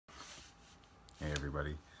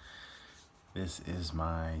everybody. This is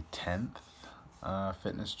my 10th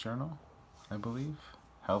fitness journal, I believe.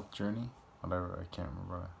 Health journey, whatever, I can't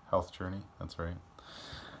remember. Health journey, that's right.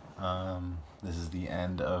 This is the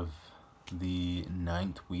end of the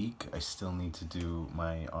 9th week. I still need to do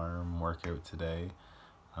my arm workout today.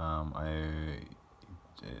 I've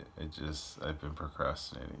been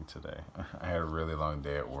procrastinating today. I had a really long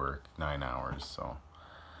day at work, 9 hours, so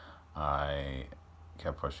I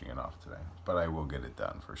kept pushing it off today, but I will get it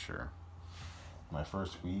done for sure. My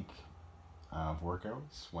first week of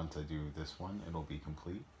workouts, once I do this one, it'll be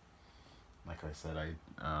complete. Like I said,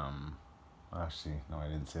 actually, no, I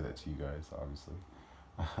didn't say that to you guys, obviously.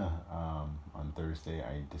 On Thursday,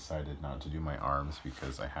 I decided not to do my arms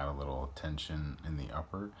because I had a little tension in the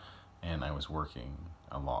upper, and I was working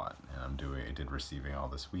a lot, and I did receiving all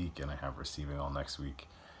this week, and I have receiving all next week.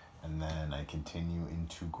 And then I continue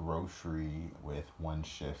into grocery with one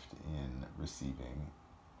shift in receiving.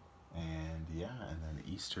 And yeah, and then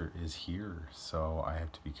Easter is here, so I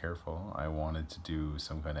have to be careful. I wanted to do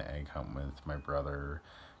some kind of egg hunt with my brother,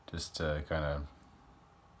 just to kind of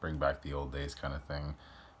bring back the old days kind of thing.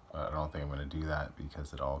 But I don't think I'm going to do that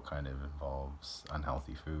because it all kind of involves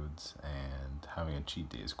unhealthy foods, and having a cheat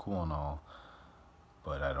day is cool and all,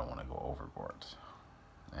 but I don't want to go overboard.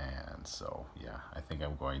 And so yeah, I think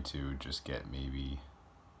I'm going to just get maybe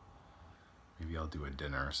I'll do a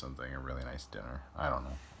dinner or something, a really nice dinner. I don't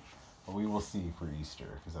know, but we will see for Easter,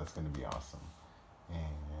 because that's going to be awesome.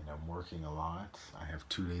 And I'm working a lot. I have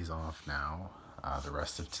 2 days off now, the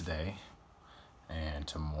rest of today and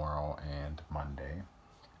tomorrow and Monday,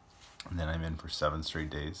 and then I'm in for 7 straight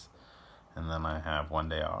days, and then I have 1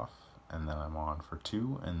 day off, and then I'm on for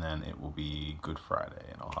 2, and then it will be Good Friday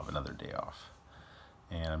and I'll have another day off.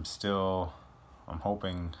 And I'm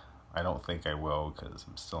hoping, I don't think I will because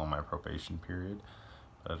I'm still in my probation period,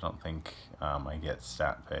 but I don't think I get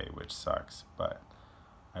stat pay, which sucks, but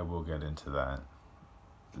I will get into that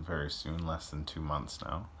very soon, less than 2 months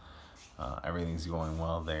now. Everything's going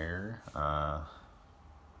well there.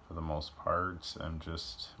 For the most part, I'm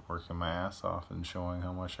just working my ass off and showing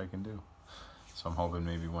how much I can do. So I'm hoping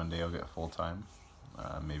maybe one day I'll get full-time,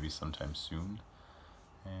 maybe sometime soon,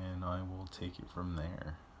 and I will take it from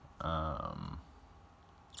there.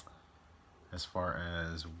 As far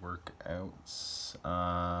as workouts,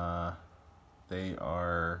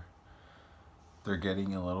 they're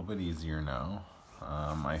getting a little bit easier now.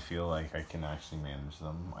 I feel like I can actually manage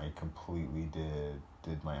them. I completely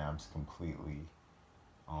did my abs completely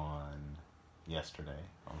on yesterday,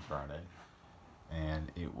 on Friday,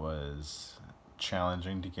 and it was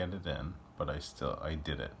challenging to get it in, but I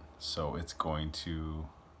did it. So it's going to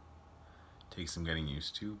take some getting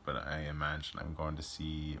used to, but I imagine I'm going to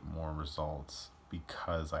see more results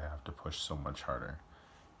because I have to push so much harder,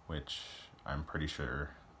 which I'm pretty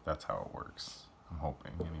sure that's how it works. I'm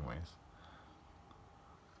hoping anyways.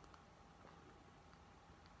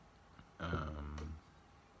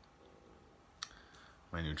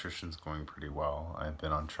 My nutrition's going pretty well. I've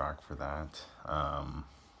been on track for that.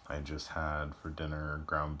 I just had for dinner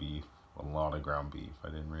ground beef, a lot of ground beef. I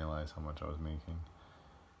didn't realize how much I was making.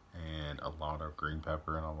 And a lot of green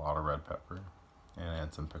pepper and a lot of red pepper. And I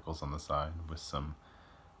had some pickles on the side with some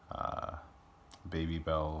Baby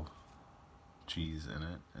Bell cheese in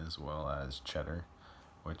it, as well as cheddar,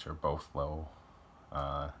 which are both low,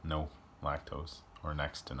 no lactose, or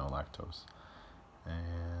next to no lactose.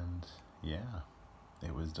 And yeah,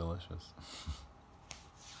 it was delicious.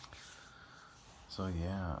 So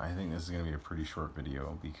yeah, I think this is going to be a pretty short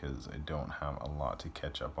video because I don't have a lot to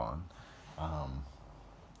catch up on.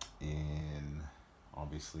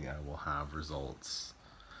 Obviously I will have results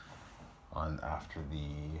on after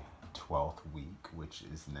the 12th week, which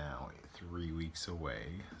is now 3 weeks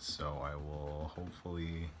away, so I will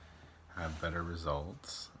hopefully have better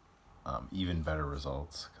results, even better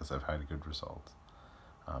results, because I've had good results,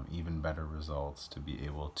 even better results to be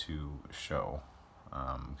able to show,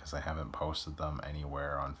 because I haven't posted them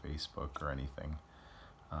anywhere on Facebook or anything.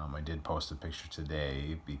 I did post a picture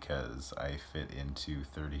today because I fit into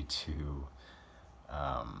 32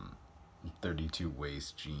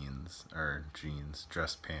 waist jeans,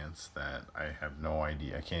 dress pants that I have no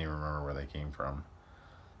idea, I can't even remember where they came from,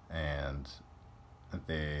 and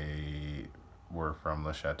they were from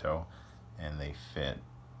Le Chateau, and they fit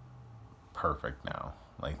perfect now.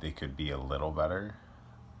 Like, they could be a little better,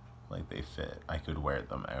 like they fit, I could wear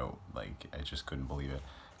them out, like I just couldn't believe it,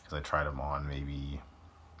 because I tried them on maybe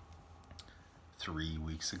 3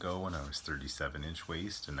 weeks ago when I was 37-inch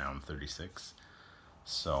waist, and now I'm 36,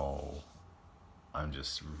 so I'm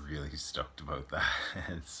just really stoked about that.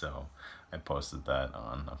 And so I posted that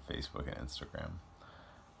on Facebook and Instagram.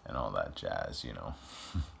 and all that jazz, you know.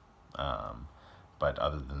 But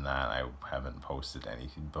other than that, I haven't posted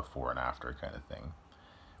anything before and after kind of thing,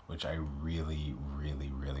 which I really,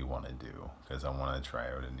 really, really want to do, because I want to try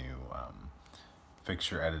out a new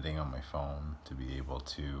picture editing on my phone to be able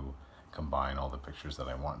to combine all the pictures that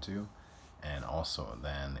I want to, and also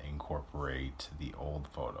then incorporate the old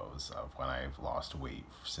photos of when I've lost weight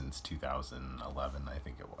since 2011, I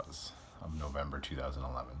think it was, of November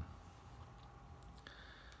 2011.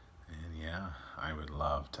 And yeah, I would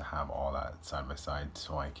love to have all that side by side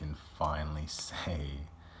so I can finally say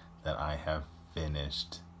that I have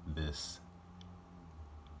finished this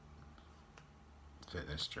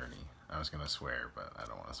fitness journey. I was gonna swear, but I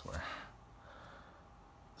don't want to swear.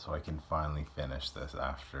 So I can finally finish this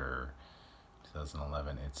after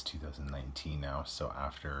 2011. It's 2019 now, so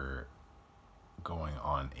after going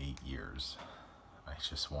on 8 years, I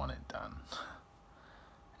just want it done.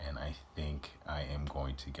 And I think I am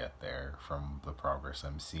going to get there from the progress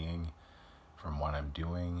I'm seeing, from what I'm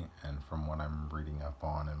doing, and from what I'm reading up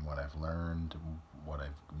on and what I've learned,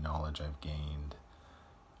 knowledge I've gained.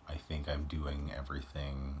 I think I'm doing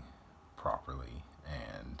everything properly,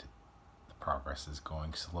 and the progress is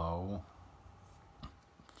going slow.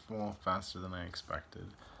 Well, faster than I expected.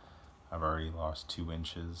 I've already lost 2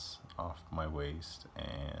 inches off my waist,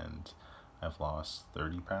 and I've lost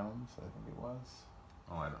 30 pounds, I think it was.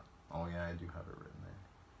 Oh yeah, I do have it written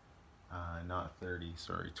there. Not 30,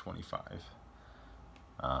 sorry, 25.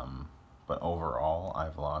 But overall,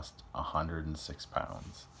 I've lost 106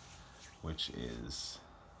 pounds, which is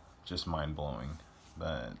just mind-blowing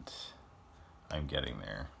that I'm getting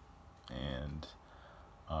there. And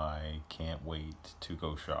I can't wait to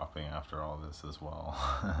go shopping after all this as well,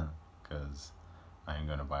 because I'm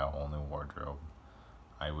going to buy a whole new wardrobe.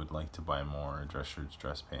 I would like to buy more dress shirts,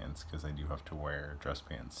 dress pants, because I do have to wear dress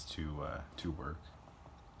pants to work.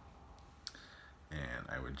 And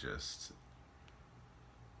I would just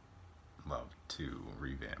love to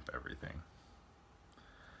revamp everything.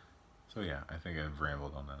 So yeah, I think I've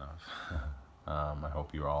rambled on enough. I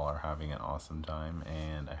hope you all are having an awesome time,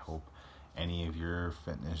 and I hope any of your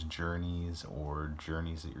fitness journeys or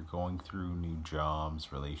journeys that you're going through, new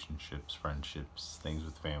jobs, relationships, friendships, things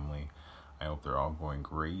with family, I hope they're all going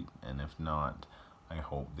great, and if not, I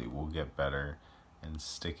hope they will get better, and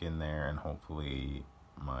stick in there, and hopefully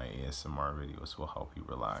my ASMR videos will help you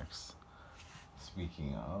relax.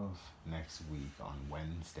 Speaking of, next week on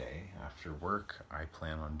Wednesday after work, I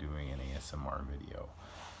plan on doing an ASMR video.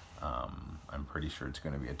 I'm pretty sure it's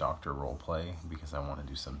going to be a doctor role play, because I want to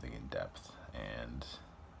do something in depth, and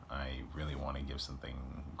I really want to give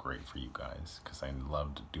something great for you guys, because I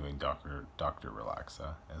loved doing Dr.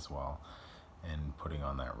 Relaxa as well, and putting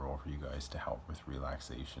on that role for you guys to help with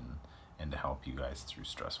relaxation and to help you guys through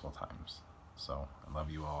stressful times. So I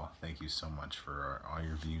love you all. Thank you so much for all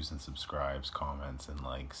your views and subscribes, comments, and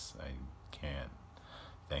likes. I can't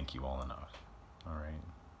thank you all enough. All right.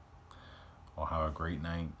 Well, have a great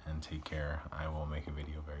night and take care. I will make a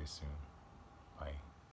video very soon. Bye.